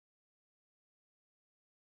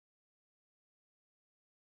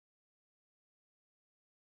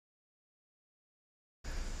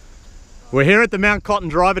We're here at the Mount Cotton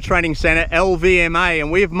Driver Training Centre, LVMA,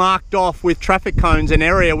 and we've marked off with traffic cones an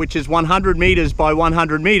area which is 100 metres by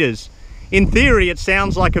 100 metres. In theory, it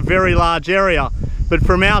sounds like a very large area, but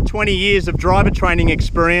from our 20 years of driver training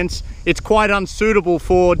experience, it's quite unsuitable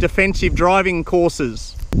for defensive driving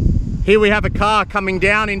courses. Here we have a car coming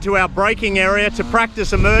down into our braking area to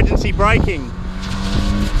practice emergency braking.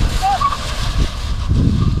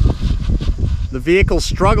 The vehicle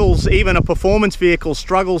struggles, even a performance vehicle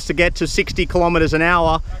struggles to get to 60 kilometres an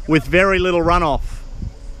hour with very little runoff.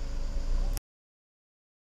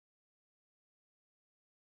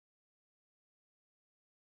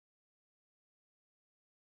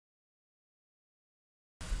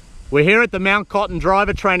 We're here at the Mount Cotton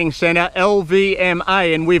Driver Training Centre,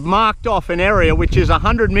 LVMA, and we've marked off an area which is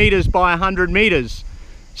 100 metres by 100 metres.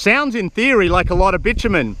 Sounds in theory like a lot of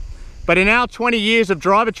bitumen, but in our 20 years of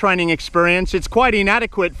driver training experience, it's quite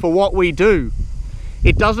inadequate for what we do.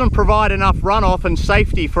 It doesn't provide enough runoff and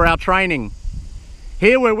safety for our training.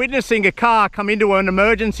 Here we're witnessing a car come into an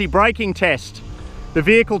emergency braking test. The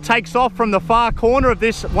vehicle takes off from the far corner of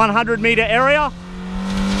this 100 metre area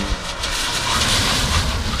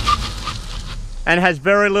and has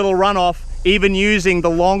very little runoff, even using the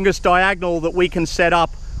longest diagonal that we can set up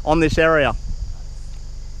on this area.